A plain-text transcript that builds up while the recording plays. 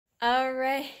All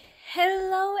right.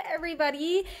 Hello,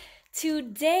 everybody.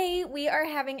 Today we are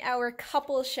having our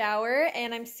couple shower,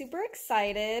 and I'm super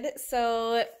excited.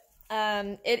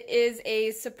 It is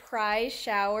a surprise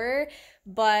shower,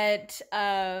 but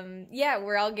yeah,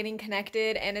 we're all getting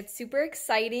connected, and it's super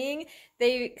exciting.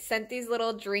 They sent these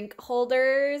little drink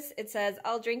holders. It says,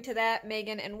 "I'll drink to that,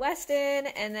 Megan and Weston,"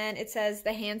 and then it says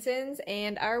the Hansons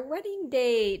and our wedding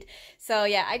date. So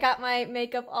yeah, I got my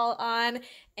makeup all on,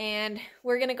 and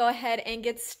we're gonna go ahead and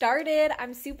get started.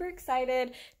 I'm super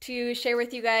excited to share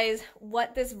with you guys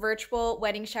what this virtual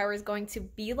wedding shower is going to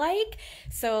be like.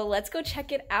 So let's go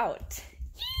check it out.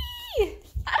 Yee!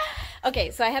 Okay,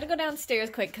 so I had to go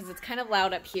downstairs quick because it's kind of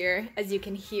loud up here, as you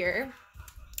can hear.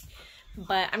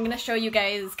 But I'm gonna show you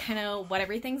guys kind of what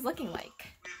everything's looking like.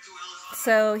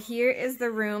 So here is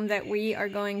the room that we are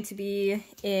going to be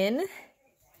in.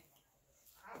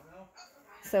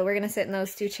 So we're gonna sit in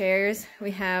those two chairs.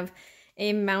 We have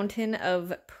a mountain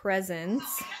of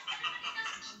presents.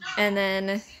 And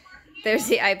then there's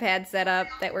the iPad setup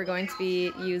that we're going to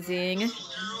be using.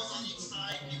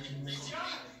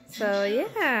 So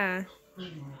yeah.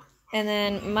 And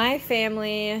then my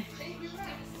family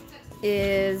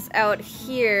is out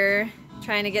here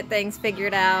trying to get things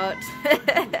figured out.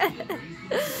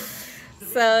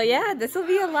 So yeah, this will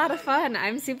be a lot of fun.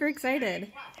 I'm super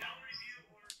excited.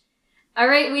 All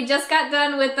right, we just got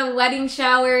done with the wedding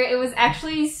shower. It was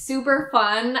actually super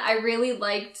fun. I really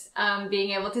liked being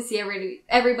able to see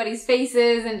everybody's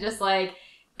faces and just like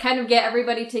kind of get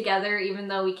everybody together, even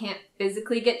though we can't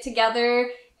physically get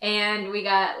together. And we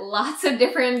got lots of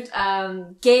different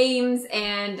games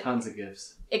and tons of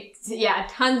gifts.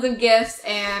 Tons of gifts,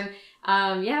 and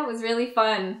yeah, it was really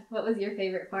fun. What was your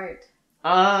favorite part?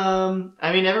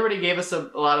 I mean, everybody gave us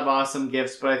a lot of awesome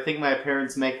gifts, but I think my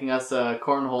parents making us a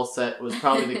cornhole set was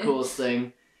probably the coolest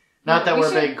thing. Not that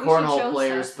we're big cornhole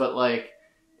players, but like,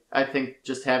 I think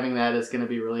just having that is going to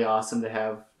be really awesome to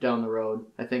have down the road.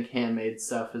 I think handmade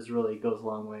stuff goes a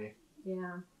long way.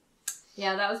 Yeah.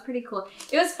 Yeah, that was pretty cool.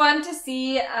 It was fun to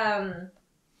see,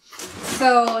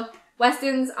 so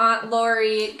Weston's Aunt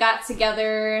Lori got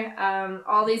together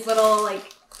all these little,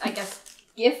 like, I guess,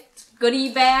 gift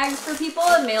goodie bags for people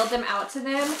and mailed them out to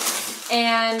them.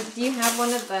 And do you have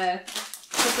one of the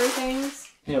clipper things?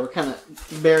 Yeah, we're kind of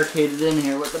barricaded in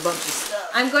here with a bunch of stuff.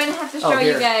 I'm going to have to show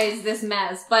you guys this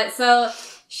mess. But so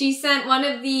she sent one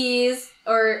of these,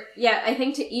 or yeah, I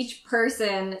think to each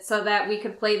person so that we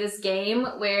could play this game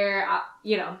where,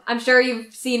 you know, I'm sure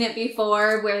you've seen it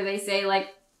before where they say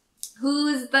like,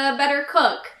 who's the better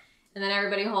cook? And then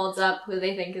everybody holds up who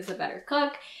they think is the better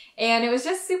cook. And it was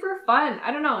just super fun.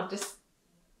 I don't know, just...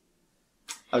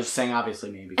 I was just saying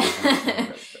obviously me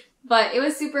because But it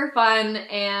was super fun,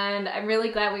 and I'm really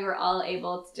glad we were all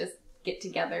able to just get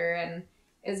together, and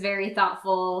it was very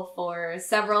thoughtful for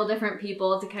several different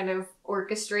people to kind of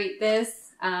orchestrate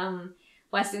this.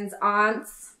 Weston's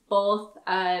aunts both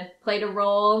played a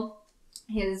role.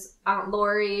 His Aunt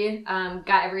Lori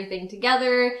got everything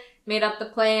together, made up the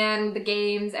plan, the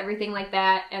games, everything like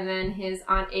that. And then his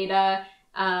Aunt Ada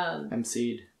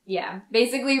emceed. Yeah,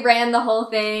 basically ran the whole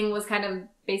thing, was kind of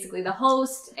basically the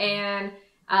host. And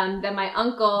then my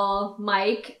uncle,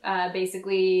 Mike,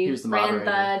 basically ran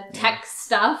the tech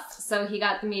stuff. So he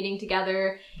got the meeting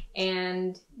together.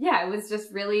 And yeah, it was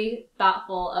just really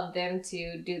thoughtful of them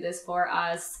to do this for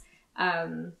us.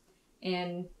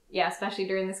 And yeah, especially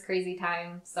during this crazy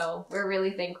time. So we're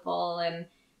really thankful, and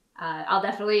I'll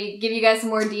definitely give you guys some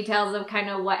more details of kind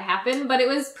of what happened, but it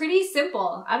was pretty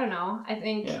simple. I don't know. I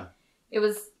think it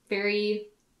was very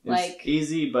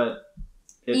easy, but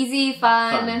easy,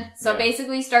 fun. So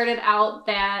basically started out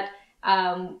that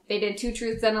they did 2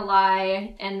 truths and a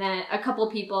lie, and then a couple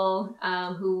people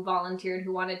who volunteered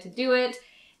who wanted to do it.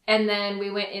 And then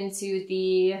we went into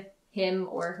the him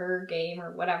or her game,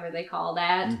 or whatever they call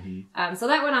that. Mm-hmm. So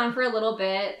that went on for a little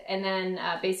bit, and then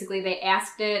basically they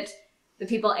asked it, the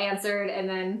people answered, and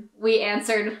then we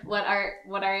answered what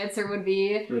our answer would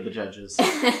be. We were the judges.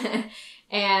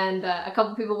 And a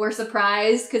couple people were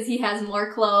surprised because he has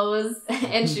more clothes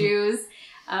and shoes.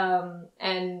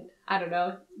 And I don't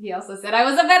know, he also said I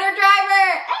was a better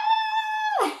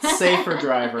driver! Safer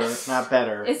driver, not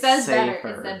better. It says safer.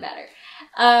 Better. It said better.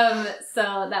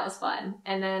 So that was fun.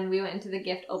 And then we went into the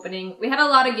gift opening. We had a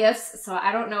lot of gifts, so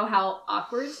I don't know how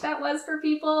awkward that was for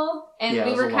people. And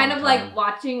we were kind of like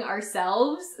watching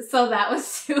ourselves, so that was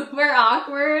super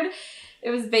awkward. It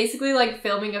was basically like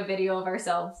filming a video of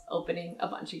ourselves opening a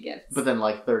bunch of gifts. But then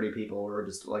like 30 people were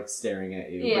just like staring at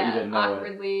you, yeah, but you didn't know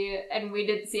awkwardly, and we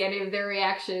didn't see any of their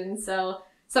reactions, so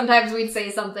sometimes we'd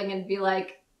say something and be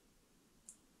like...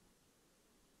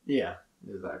 Yeah.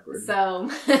 It is awkward. So,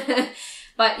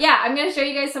 but yeah, I'm going to show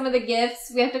you guys some of the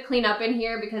gifts. We have to clean up in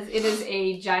here because it is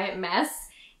a giant mess.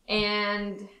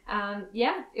 And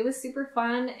yeah, it was super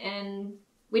fun. And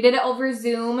we did it over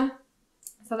Zoom.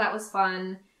 So that was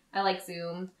fun. I like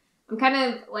Zoom. I'm kind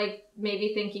of like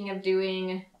maybe thinking of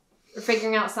doing or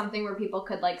figuring out something where people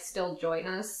could like still join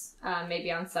us,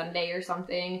 maybe on Sunday or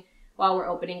something while we're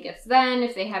opening gifts then,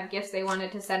 if they have gifts they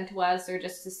wanted to send to us or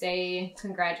just to say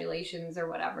congratulations or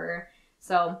whatever.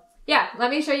 So yeah, let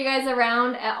me show you guys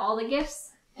around at all the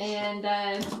gifts, and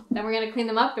then we're going to clean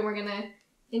them up and we're going to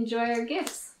enjoy our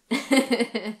gifts.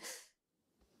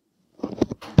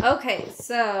 Okay,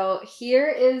 so here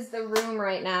is the room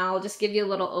right now. I'll just give you a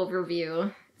little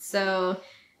overview. So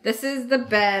this is the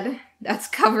bed that's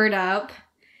covered up,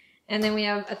 and then we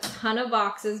have a ton of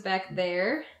boxes back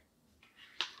there.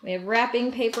 We have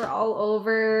wrapping paper all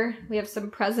over. We have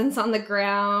some presents on the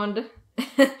ground.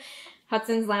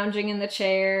 Hudson's lounging in the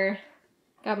chair.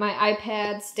 Got my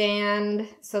iPad stand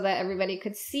so that everybody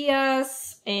could see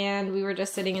us. And we were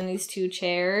just sitting in these two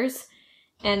chairs.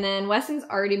 And then Weston's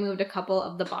already moved a couple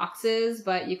of the boxes,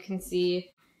 but you can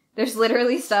see there's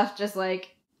literally stuff just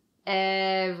like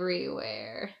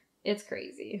everywhere. It's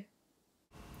crazy.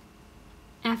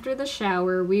 After the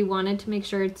shower, we wanted to make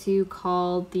sure to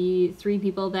call the 3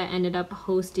 people that ended up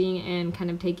hosting and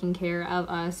kind of taking care of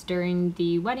us during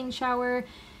the wedding shower.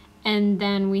 And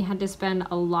then we had to spend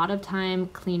a lot of time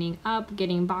cleaning up,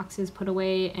 getting boxes put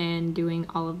away, and doing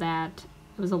all of that.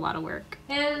 It was a lot of work.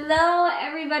 Hello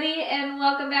everybody, and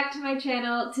welcome back to my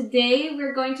channel. Today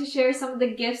we're going to share some of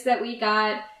the gifts that we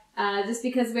got, just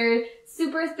because we're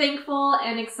super thankful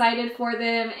and excited for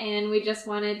them, and we just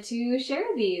wanted to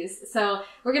share these. So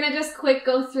we're gonna just quick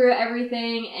go through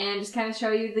everything and just kind of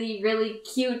show you the really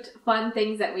cute, fun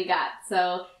things that we got.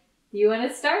 So do you want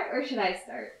to start or should I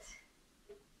start?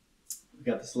 We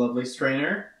got this lovely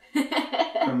strainer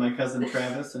from my cousin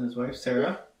Travis and his wife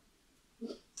Sarah.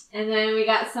 And then we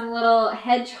got some little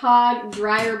hedgehog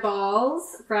dryer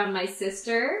balls from my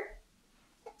sister.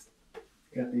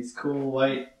 Got these cool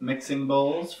white mixing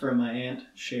bowls from my Aunt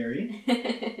Sherry.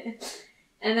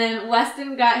 And then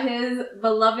Weston got his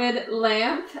beloved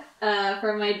lamp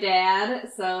from my dad,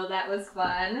 so that was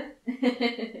fun.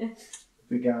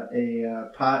 We got a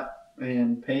pot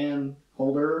and pan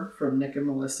holder from Nick and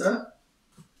Melissa.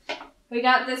 We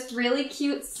got this really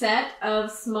cute set of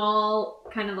small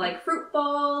kind of like fruit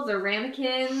bowls or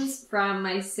ramekins from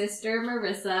my sister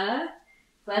Marissa.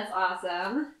 That's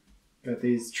awesome. Got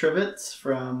these trivets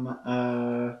from,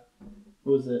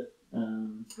 who was it?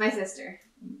 My sister.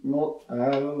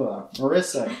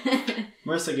 Marissa.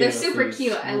 Marissa gave They're us super these.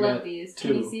 cute. I love these. 2.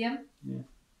 Can you see them? Yeah.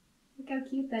 Look how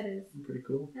cute that is. Pretty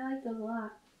cool. I like those a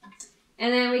lot.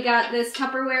 And then we got this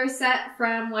Tupperware set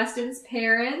from Weston's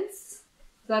parents.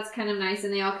 So that's kind of nice,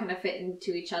 and they all kind of fit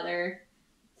into each other.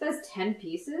 It says 10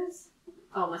 pieces.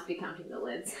 Oh, must be counting the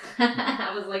lids.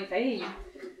 I was like, dang.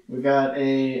 We got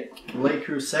a Le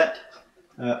Creuset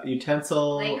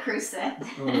utensil. Le Creuset.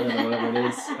 Whatever it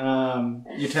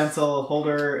is. Utensil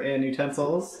holder and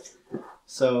utensils.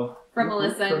 So from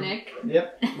Melissa and Nick.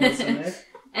 Yep, Melissa and Nick.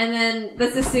 And then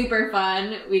this is super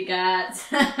fun. We got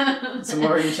some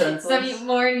more utensils. Some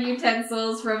more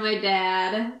utensils from my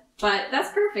dad. But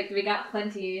that's perfect. We got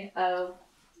plenty of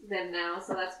them now,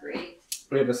 so that's great.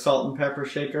 We have a salt and pepper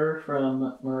shaker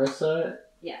from Marissa.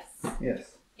 Yes.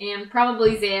 Yes. And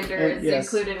probably Xander is yes.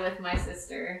 included with my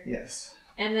sister. Yes.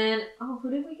 And then, oh,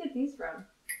 who did we get these from?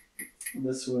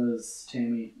 This was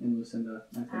Tammy and Lucinda,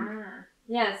 I think. Ah,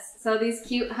 yes. So these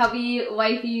cute hubby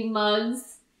wifey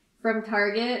mugs from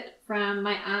Target from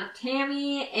my Aunt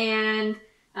Tammy and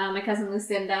my cousin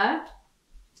Lucinda.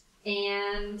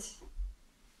 And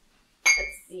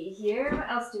let's see here. What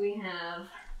else do we have?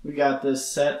 We got this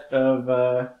set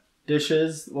of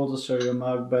dishes. We'll just show you a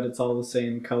mug, but it's all the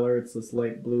same color. It's this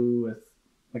light blue with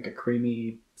like a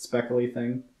creamy, speckly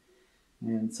thing.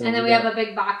 And then we have a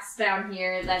big box down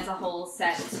here that's a whole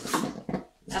set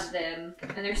of them.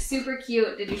 And they're super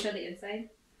cute. Did you show the inside?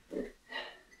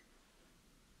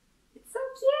 It's so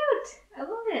cute. I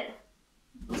love it.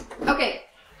 Okay.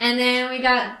 And then we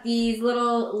got these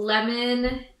little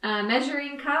lemon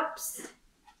measuring cups.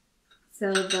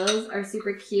 So those are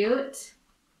super cute.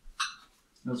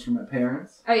 Those from my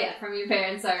parents. Oh yeah, from your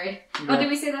parents, sorry. Yeah. Oh, did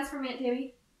we say that's from Aunt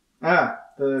Tammy?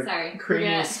 The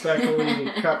creamy, speckly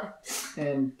cup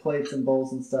and plates and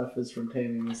bowls and stuff is from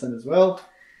Tammy and Lucinda as well.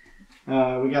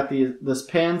 We got this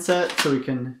pan set so we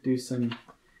can do some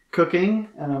cooking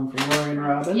from Lori and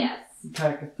Robin. Yes.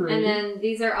 Pack of 3. And then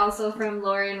these are also from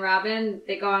Lori and Robin.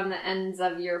 They go on the ends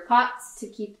of your pots to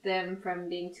keep them from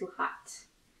being too hot.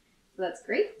 So that's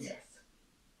great. Yes.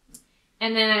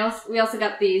 And then we also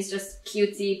got these just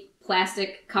cutesy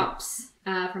plastic cups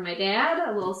from my dad.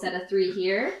 A little set of 3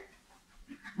 here.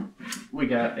 We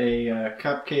got a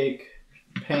cupcake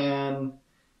pan,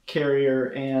 carrier,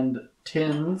 and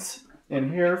tins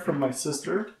in here from my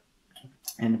sister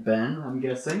and Ben, I'm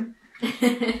guessing.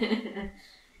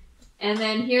 And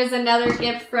then here's another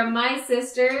gift from my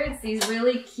sister. It's these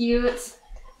really cute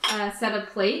set of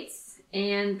plates,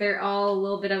 and they're all a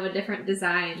little bit of a different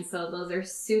design, so those are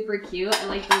super cute. I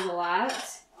like those a lot.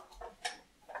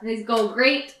 These go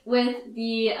great with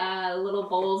the little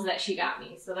bowls that she got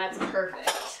me, so that's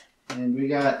perfect. And we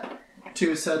got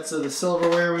 2 sets of the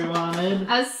silverware we wanted.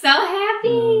 I was so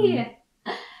happy!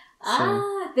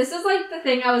 This is like the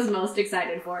thing I was most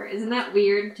excited for. Isn't that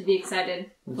weird to be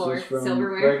excited for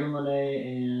silverware? Greg and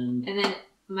Lene and then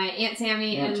my Aunt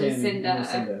Tammy and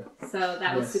Lucinda. So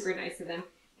that was super nice of them.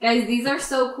 Guys, these are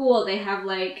so cool. They have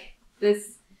like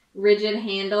this rigid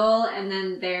handle, and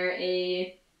then they're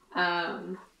a I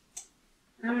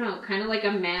don't know, kind of like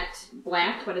a matte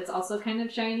black, but it's also kind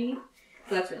of shiny.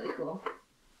 So that's really cool.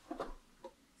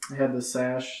 I had the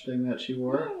sash thing that she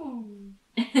wore.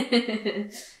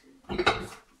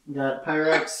 Got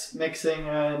Pyrex mixing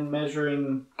and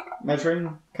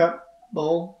measuring cup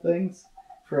bowl things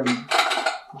from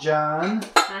John.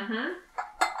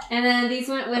 And then these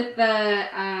went with the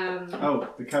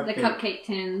the cupcake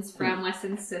tins from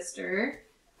Weston's sister.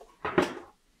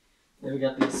 Then we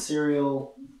got these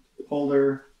cereal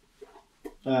holder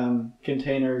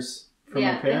containers from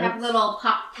my parents. They have little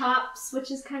pop tops,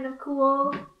 which is kind of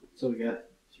cool. So we got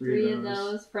 3 of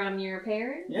those from your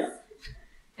parents. Yep.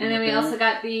 And then we also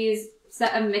got these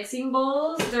set of mixing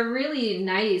bowls. They're really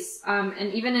nice.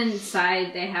 And even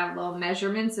inside they have little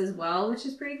measurements as well, which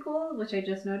is pretty cool, which I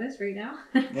just noticed right now.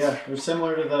 Yeah, they're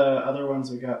similar to the other ones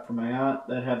we got from my aunt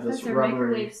that have this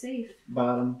rubbery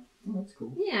bottom. Oh, that's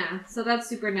cool. Yeah, so that's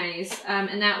super nice.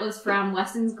 And that was from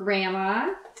Weston's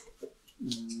grandma.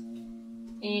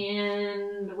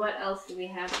 And what else do we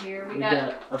have here? We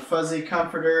got a fuzzy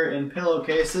comforter and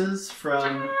pillowcases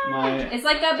from my it's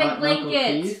like a big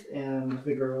blanket. Keith and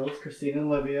the girls, Christine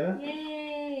and Olivia.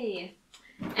 Yay!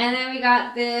 And then we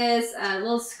got this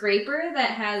little scraper that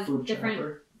has different...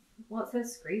 Chopper. Well, it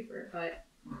says scraper, but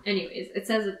anyways, it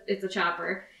says it's a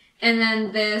chopper. And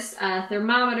then this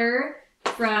thermometer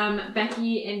from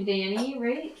Becky and Danny,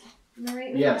 right? Am I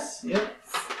right with yes. that? Yep.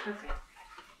 Okay.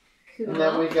 Cool. And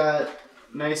then we got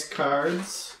nice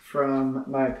cards from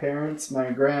my parents,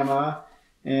 my grandma,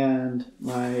 and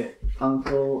my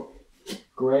uncle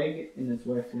Greg and his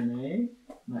wife Renee,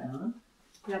 my aunt.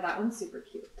 Yeah, that one's super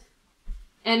cute.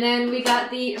 And then we got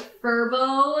the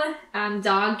Furbo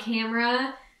dog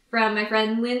camera from my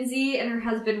friend Lindsay and her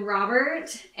husband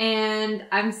Robert. And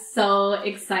I'm so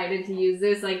excited to use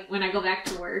this, like when I go back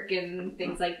to work and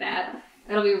things like that.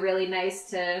 It'll be really nice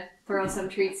to throw some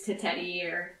treats to Teddy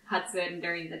or Hudson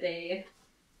during the day.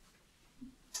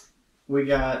 We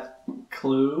got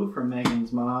Clue from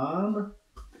Megan's mom.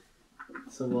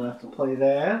 So we'll have to play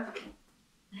that.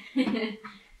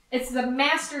 It's the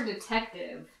Master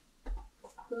Detective.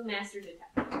 Clue Master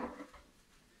Detective.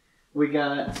 We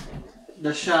got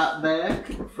the shop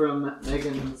vac from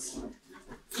Megan's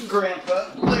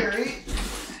grandpa Larry.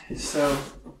 So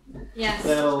yes,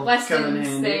 that'll come in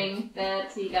handy. Thing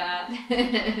that he got.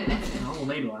 We'll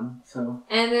need one. So.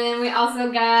 And then we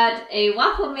also got a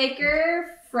waffle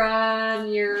maker from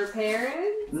your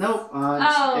parents. Nope,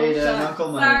 Aunt Ada and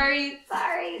Uncle Mike.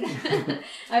 Sorry.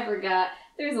 I forgot.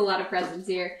 There's a lot of presents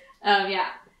here. Yeah,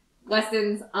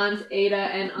 Weston's Aunt Ada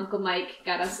and Uncle Mike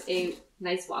got us a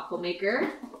nice waffle maker.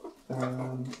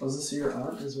 Was this your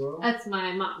aunt as well? That's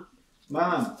my mom.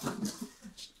 Mom.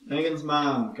 Megan's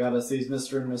mom got us these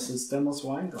Mr. and Mrs. Stemless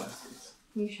wine glasses.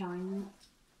 Are you showing them?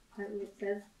 Partly it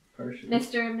says Partially.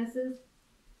 Mr. and Mrs.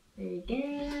 There you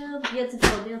go.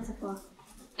 Beautiful.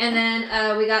 And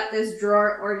then we got this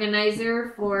drawer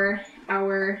organizer for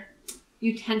our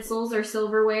utensils or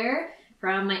silverware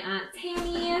from my Aunt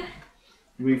Tammy.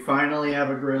 We finally have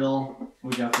a griddle.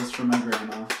 We got this from my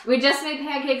grandma. We just made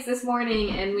pancakes this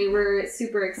morning and we were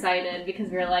super excited because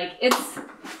we were like, it's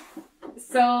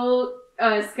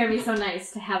going to be so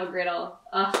nice to have a griddle.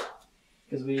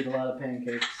 Because we eat a lot of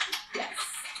pancakes. Yes.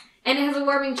 And it has a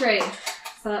warming tray,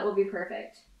 so that will be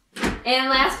perfect. And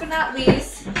last but not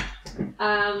least,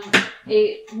 not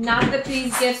that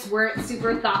these gifts weren't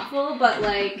super thoughtful, but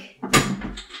like,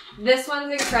 this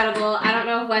one's incredible. I don't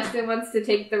know if Weston wants to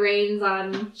take the reins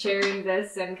on sharing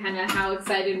this and kind of how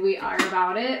excited we are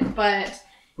about it, but...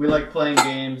 We like playing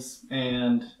games,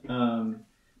 and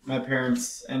my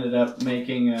parents ended up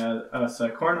making us a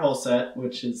cornhole set,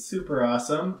 which is super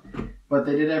awesome. But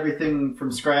they did everything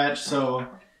from scratch, so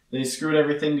they screwed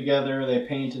everything together, they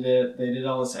painted it, they did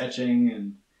all this etching,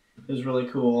 and it was really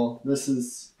cool. This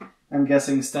is, I'm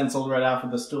guessing, stenciled right off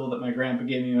of the stool that my grandpa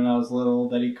gave me when I was little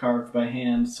that he carved by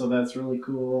hand, so that's really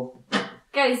cool.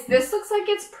 Guys, this looks like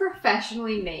it's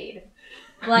professionally made.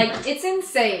 Like, it's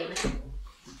insane.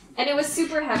 And it was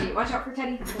super heavy. Watch out for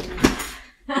Teddy.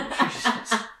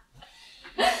 I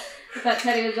thought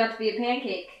Teddy was about to be a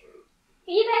pancake.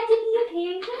 Are you about to be a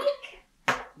pancake?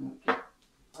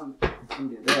 Okay. Can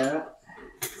do that.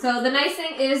 So the nice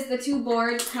thing is the two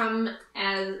boards come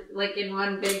as like in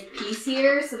one big piece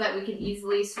here so that we can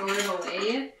easily store it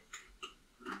away.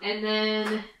 And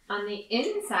then on the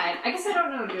inside, I guess I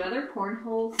don't know, do other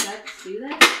cornhole sets do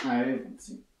that? I haven't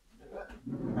seen that.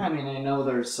 I mean, I know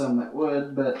there's some that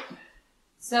would, but...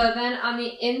 So then on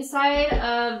the inside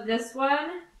of this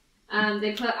one,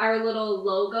 they put our little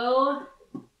logo,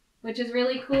 which is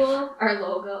really cool. Our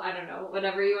logo, I don't know,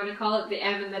 whatever you want to call it, the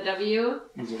M and the W.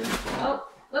 Oh,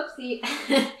 whoopsie.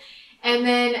 And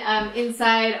then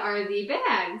inside are the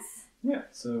bags. Yeah,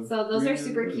 so those are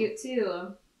super cute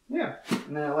too. Yeah,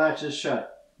 and then it latches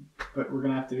shut. But we're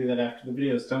going to have to do that after the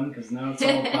video's done because now it's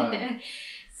all pod.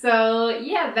 So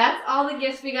yeah, that's all the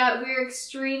gifts we got. We're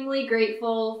extremely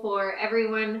grateful for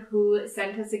everyone who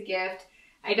sent us a gift.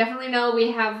 I definitely know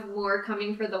we have more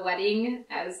coming for the wedding,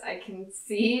 as I can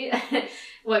see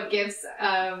what gifts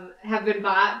have been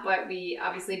bought, but we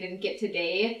obviously didn't get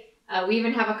today. We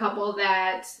even have a couple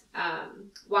that,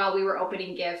 while we were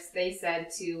opening gifts, they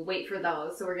said to wait for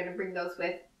those. So we're going to bring those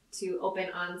with to open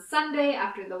on Sunday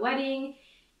after the wedding.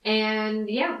 And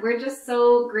yeah, we're just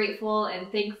so grateful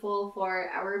and thankful for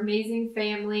our amazing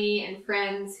family and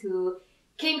friends who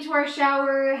came to our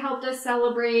shower, helped us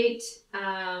celebrate,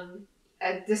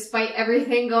 despite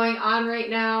everything going on right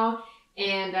now,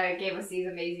 and gave us these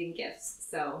amazing gifts.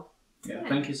 So yeah,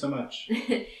 thank you so much.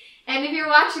 And if you're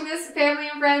watching this, family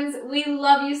and friends, we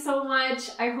love you so much.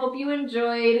 I hope you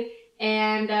enjoyed,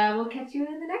 and we'll catch you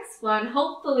in the next one.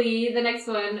 Hopefully the next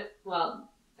one, well,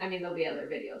 I mean, there'll be other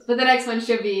videos, but the next one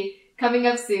should be coming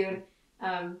up soon.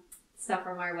 Stuff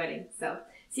from our wedding. So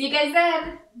see you guys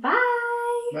then. Bye.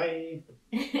 Bye.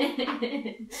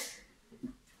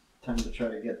 Time to try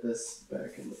to get this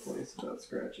back into place without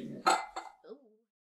scratching it.